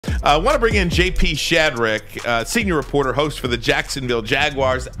I want to bring in JP Shadrick, senior reporter, host for the Jacksonville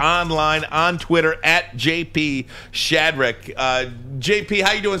Jaguars, online on Twitter at JP Shadrick. JP,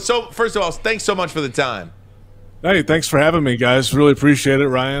 how you doing? So, first of all, thanks so much for the time. Hey, thanks for having me, guys. Really appreciate it.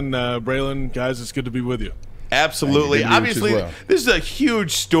 Ryan, Braylon, guys, it's good to be with you. Absolutely. Obviously, this is a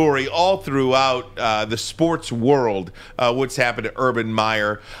huge story all throughout the sports world, what's happened to Urban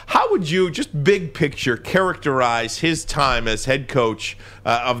Meyer. How would you, just big picture, characterize his time as head coach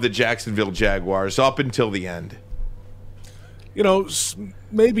of the Jacksonville Jaguars up until the end? You know,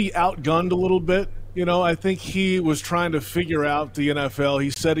 maybe outgunned a little bit. You know, I think he was trying to figure out the NFL. He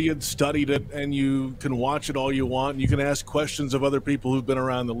said he had studied it, and you can watch it all you want, and you can ask questions of other people who've been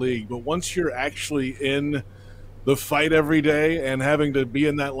around the league. But once you're actually in the fight every day and having to be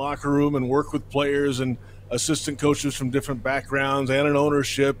in that locker room and work with players and assistant coaches from different backgrounds and an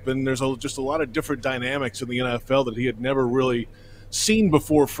ownership, and there's just a lot of different dynamics in the NFL that he had never really seen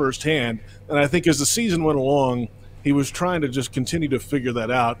before firsthand. And I think as the season went along, he was trying to just continue to figure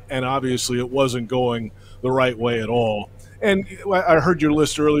that out, and obviously it wasn't going the right way at all. And I heard your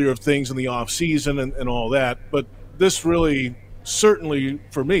list earlier of things in the offseason and all that, but this really, certainly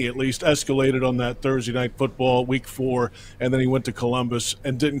for me at least, escalated on that Thursday Night Football, Week 4, and then he went to Columbus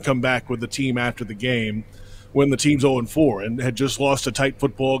and didn't come back with the team after the game when the team's 0-4 and had just lost a tight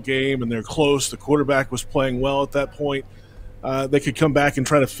football game, and they're close. The quarterback was playing well at that point. They could come back and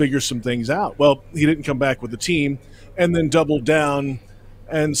try to figure some things out. Well, he didn't come back with the team, and then doubled down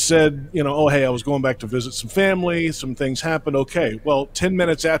and said, you know, oh, hey, I was going back to visit some family. Some things happened. Okay, well, 10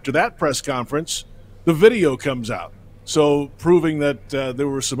 minutes after that press conference, the video comes out. So proving that there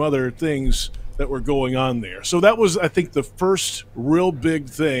were some other things that were going on there. So that was, I think, the first real big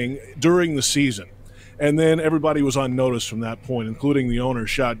thing during the season. And then everybody was on notice from that point, including the owner,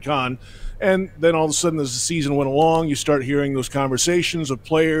 Shad Khan. And then all of a sudden, as the season went along, you start hearing those conversations of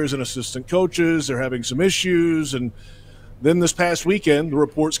players and assistant coaches. They're having some issues. And then this past weekend, the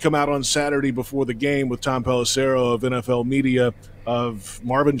reports come out on Saturday before the game with Tom Pelissero of NFL Media of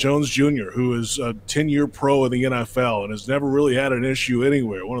Marvin Jones Jr., who is a 10-year pro in the NFL and has never really had an issue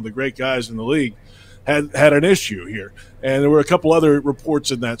anywhere. One of the great guys in the league had an issue here. And there were a couple other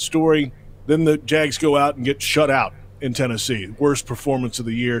reports in that story. Then the Jags go out and get shut out in Tennessee. Worst performance of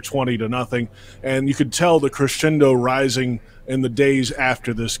the year, 20-0. And you could tell the crescendo rising in the days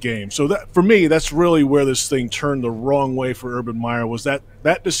after this game. So that, for me, that's really where this thing turned the wrong way for Urban Meyer, was that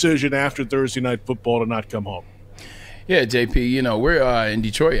decision after Thursday Night Football to not come home. Yeah, JP, you know, we're in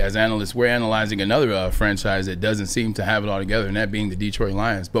Detroit as analysts. We're analyzing another franchise that doesn't seem to have it all together, and that being the Detroit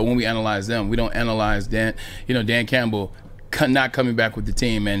Lions. But when we analyze them, we don't analyze Dan Campbell not coming back with the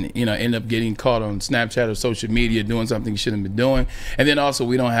team and, you know, end up getting caught on Snapchat or social media doing something he shouldn't have been doing. And then also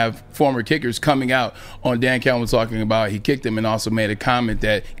we don't have former kickers coming out on Dan Campbell talking about he kicked him and also made a comment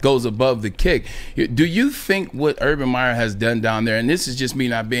that goes above the kick. Do you think what Urban Meyer has done down there, and this is just me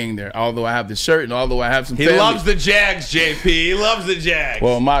not being there, although I have the shirt and although I have some family. He loves the Jags, JP. He loves the Jags.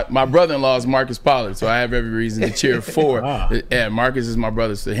 Well, my brother-in-law is Marcus Pollard, so I have every reason to cheer for. Yeah, Marcus is my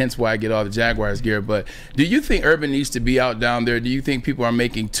brother, so hence why I get all the Jaguars gear. But do you think Urban needs to be out down there? Do you think people are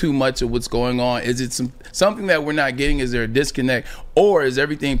making too much of what's going on? Is it something that we're not getting? Is there a disconnect, or is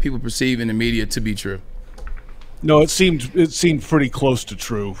everything people perceive in the media to be true? No, it seemed pretty close to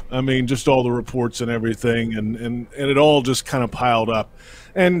true. I mean, just all the reports and everything, and it all just kind of piled up.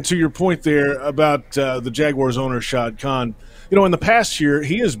 And to your point there about the Jaguars owner, Shad Khan, you know, in the past year,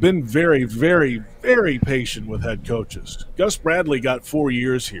 he has been very, very, very patient with head coaches. Gus Bradley got 4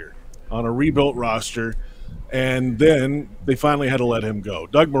 years here on a rebuilt roster, and then they finally had to let him go.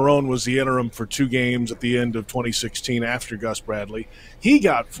 Doug Marrone was the interim for 2 games at the end of 2016 after Gus Bradley. He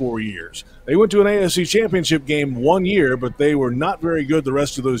got 4 years. They went to an AFC Championship game 1 year, but they were not very good the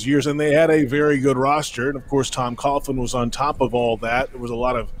rest of those years, and they had a very good roster. And, of course, Tom Coughlin was on top of all that. There was a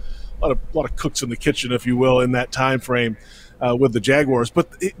lot of cooks in the kitchen, if you will, in that time frame with the Jaguars.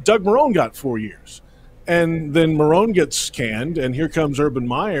 But Doug Marrone got 4 years. And then Marrone gets canned, and here comes Urban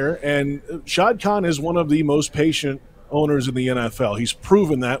Meyer. And Shad Khan is one of the most patient owners in the NFL. He's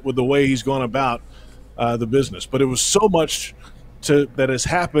proven that with the way he's gone about the business. But it was so much that has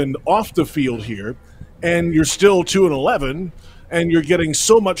happened off the field here, and you're still 2-11, and you're getting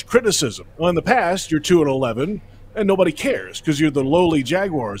so much criticism. Well, in the past, you're 2-11, and nobody cares because you're the lowly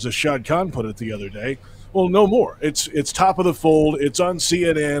Jaguars, as Shad Khan put it the other day. Well, no more. It's top of the fold. It's on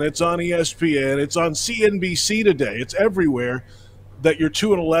CNN. It's on ESPN. It's on CNBC today. It's everywhere that you're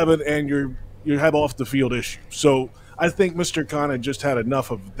 2-11 and you have off the field issues. So I think Mr. Khan had just had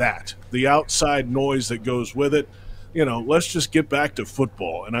enough of that, the outside noise that goes with it. You know, let's just get back to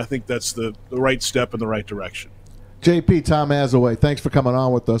football, and I think that's the right step in the right direction. JP, Tom Mazawey, thanks for coming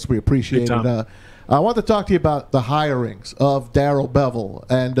on with us. We appreciate it. I want to talk to you about the hirings of Darrell Bevell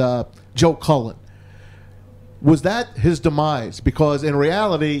and Joe Cullen. Was that his demise? Because in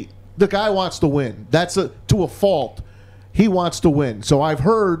reality, the guy wants to win. That's to a fault. He wants to win. So I've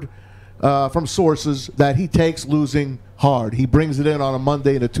heard from sources that he takes losing hard. He brings it in on a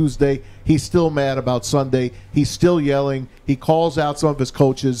Monday and a Tuesday. He's still mad about Sunday. He's still yelling. He calls out some of his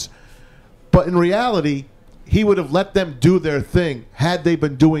coaches. But in reality, he would have let them do their thing had they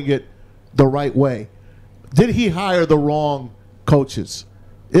been doing it the right way. Did he hire the wrong coaches?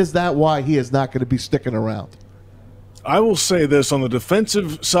 Is that why he is not going to be sticking around? I will say this, on the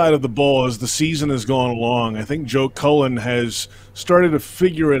defensive side of the ball, as the season has gone along, I think Joe Cullen has started to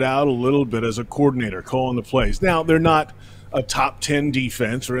figure it out a little bit as a coordinator, calling the plays. Now, they're not a top 10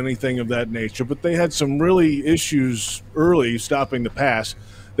 defense or anything of that nature, but they had some really issues early stopping the pass.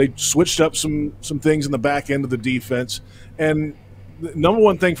 They switched up some things in the back end of the defense, and the number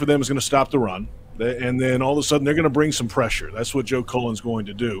one thing for them is going to stop the run. And then all of a sudden they're going to bring some pressure. That's what Joe Cullen's going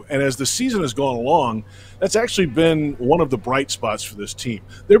to do. And as the season has gone along, that's actually been one of the bright spots for this team.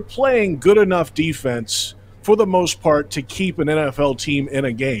 They're playing good enough defense for the most part to keep an NFL team in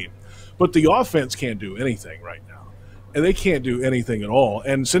a game. But the offense can't do anything right now. And they can't do anything at all.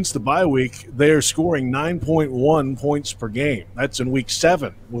 And since the bye week, they're scoring 9.1 points per game. That's in week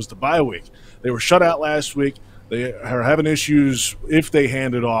 7 was the bye week. They were shut out last week. They are having issues if they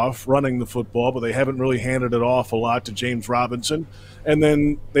hand it off, running the football, but they haven't really handed it off a lot to James Robinson. And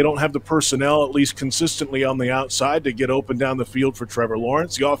then they don't have the personnel, at least consistently on the outside, to get open down the field for Trevor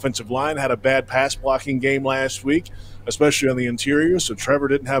Lawrence. The offensive line had a bad pass-blocking game last week, especially on the interior, so Trevor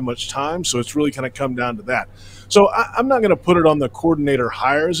didn't have much time, so it's really kind of come down to that. So I'm not going to put it on the coordinator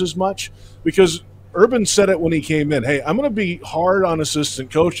hires as much, because Urban said it when he came in. Hey, I'm going to be hard on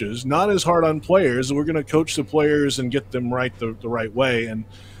assistant coaches, not as hard on players. We're going to coach the players and get them right the right way. And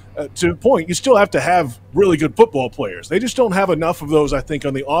to a point, you still have to have really good football players. They just don't have enough of those, I think,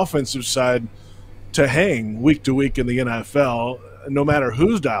 on the offensive side to hang week to week in the NFL, no matter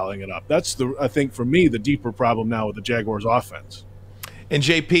who's dialing it up. That's, I think, for me, the deeper problem now with the Jaguars offense. And,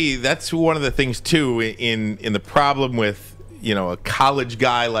 JP, that's one of the things, too, in the problem with, a college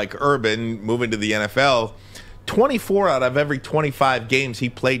guy like Urban moving to the NFL. 24 out of every 25 games he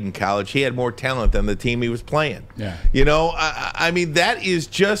played in college, he had more talent than the team he was playing. Yeah. I mean, that is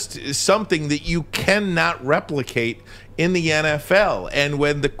just something that you cannot replicate in the NFL. And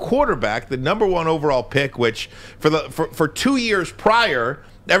when the quarterback, the #1 overall pick, which for 2 years prior,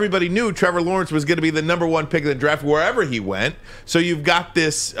 everybody knew Trevor Lawrence was going to be the #1 pick in the draft wherever he went. So you've got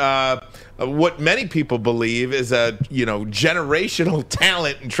this what many people believe is a generational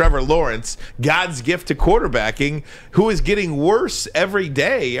talent in Trevor Lawrence, God's gift to quarterbacking, who is getting worse every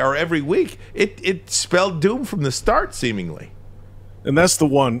day or every week. It spelled doom from the start, seemingly. And that's the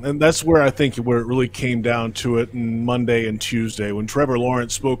one, and that's where I think where it really came down to it on Monday and Tuesday when Trevor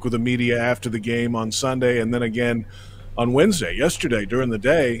Lawrence spoke with the media after the game on Sunday and then again on Wednesday, yesterday during the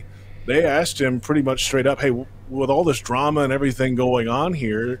day. They asked him pretty much straight up, hey, with all this drama and everything going on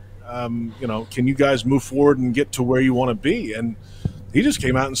here, can you guys move forward and get to where you want to be? And he just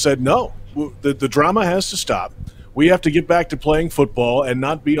came out and said, no, the drama has to stop. We have to get back to playing football and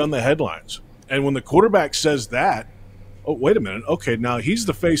not be on the headlines. And when the quarterback says that, oh, wait a minute. Okay, now he's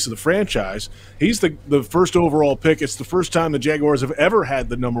the face of the franchise. He's the first overall pick. It's the first time the Jaguars have ever had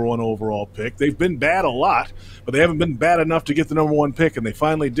the #1 overall pick. They've been bad a lot, but they haven't been bad enough to get the #1 pick, and they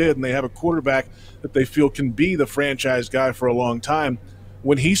finally did, and they have a quarterback that they feel can be the franchise guy for a long time.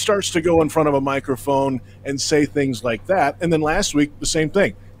 When he starts to go in front of a microphone and say things like that, and then last week, the same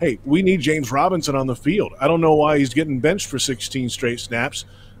thing. Hey, we need James Robinson on the field. I don't know why he's getting benched for 16 straight snaps.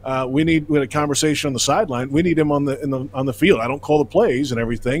 We had a conversation on the sideline. We need him on the field. I don't call the plays and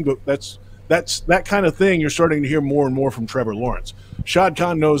everything, but that's that kind of thing you're starting to hear more and more from Trevor Lawrence. Shad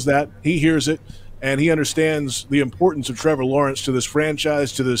Khan knows that. He hears it, and he understands the importance of Trevor Lawrence to this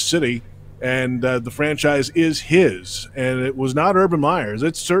franchise, to this city, and the franchise is his. And it was not Urban Meyer's.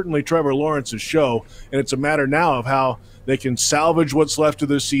 It's certainly Trevor Lawrence's show, and it's a matter now of how they can salvage what's left of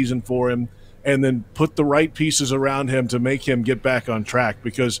this season for him and then put the right pieces around him to make him get back on track.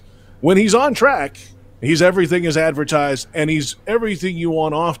 Because when he's on track, he's everything is advertised, and he's everything you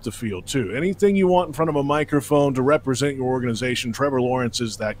want off the field, too. Anything you want in front of a microphone to represent your organization, Trevor Lawrence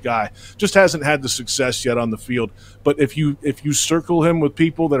is that guy. Just hasn't had the success yet on the field. But if you circle him with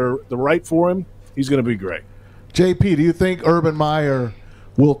people that are the right for him, he's going to be great. JP, do you think Urban Meyer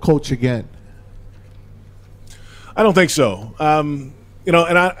will coach again? I don't think so.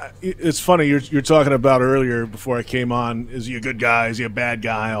 It's funny you're talking about earlier before I came on. Is he a good guy? Is he a bad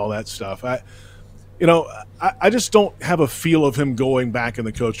guy? All that stuff. you know, I just don't have a feel of him going back in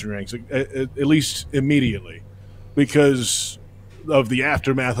the coaching ranks, at least immediately, because of the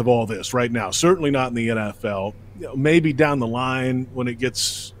aftermath of all this right now. Certainly not in the NFL. You know, maybe down the line when it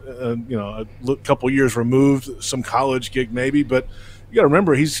gets, you know, a couple years removed, some college gig maybe. But you got to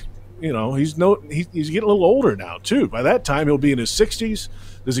remember, he's getting a little older now too. By that time, he'll be in his 60s.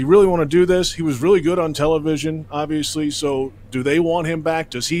 Does he really want to do this? He was really good on television, obviously. So do they want him back?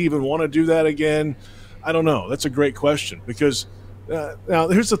 Does he even want to do that again? I don't know. That's a great question because now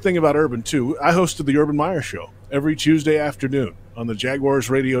here's the thing about Urban too. I hosted the Urban Meyer Show every Tuesday afternoon on the Jaguars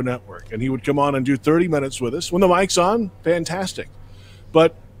radio network, and he would come on and do 30 minutes with us. When the mic's on, fantastic.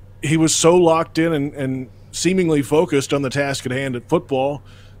 But he was so locked in and seemingly focused on the task at hand at football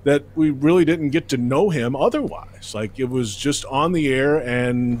that we really didn't get to know him otherwise. Like, it was just on the air,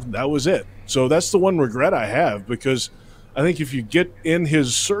 and that was it. So that's the one regret I have, because I think if you get in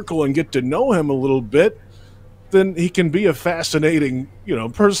his circle and get to know him a little bit, then he can be a fascinating, you know,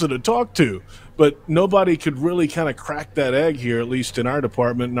 person to talk to. But nobody could really kind of crack that egg here, at least in our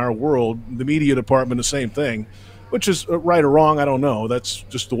department, in our world. The media department, the same thing, which is right or wrong, I don't know. That's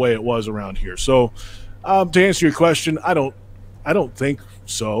just the way it was around here. So to answer your question, I don't think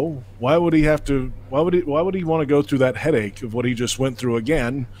so. Why would he have to? Why would he want to go through that headache of what he just went through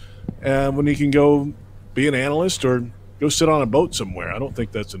again, when he can go be an analyst or go sit on a boat somewhere? I don't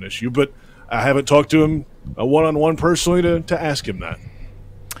think that's an issue. But I haven't talked to him one-on-one personally to ask him that.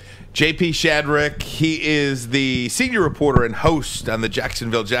 JP Shadrick, he is the senior reporter and host on the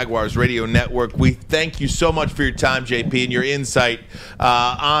Jacksonville Jaguars radio network. We thank you so much for your time, JP, and your insight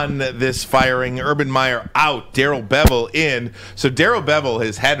on this firing. Urban Meyer out, Darrell Bevell in. So Darrell Bevell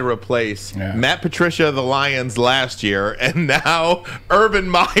has had to replace Matt Patricia of the Lions last year, and now Urban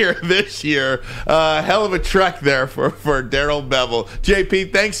Meyer this year. Hell of a trek there for Darrell Bevell.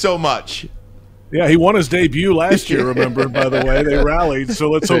 JP, thanks so much. Yeah, he won his debut last year, remember, by the way. They rallied, so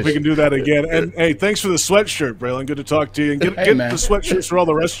let's hope we can do that again. And, hey, thanks for the sweatshirt, Braylon. Good to talk to you. And get the sweatshirts for all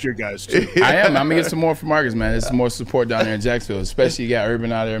the rest of your guys, too. I am. I'm going to get some more from Marcus, man. There's some more support down there in Jacksonville, especially you got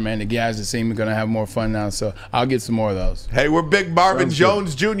Urban out there, man. The guys that seem going to have more fun now, so I'll get some more of those. Hey, we're big Marvin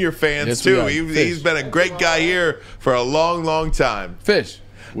Jones Jr. fans, too. He's been a great guy here for a long, long time. Fish.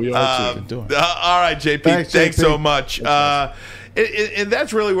 We are, too. All right, JP. Thanks so much. And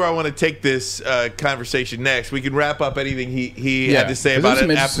that's really where I want to take this conversation next. We can wrap up anything he had to say about it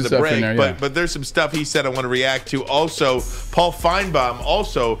after the break. There, but there's some stuff he said I want to react to. Also, Paul Feinbaum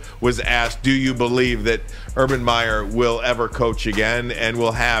also was asked, do you believe that Urban Meyer will ever coach again? And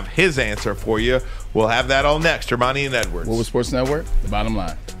we'll have his answer for you. We'll have that all next. Ermanni and Edwards. Woodward Sports Network, The Bottom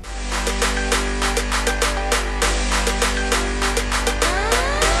Line.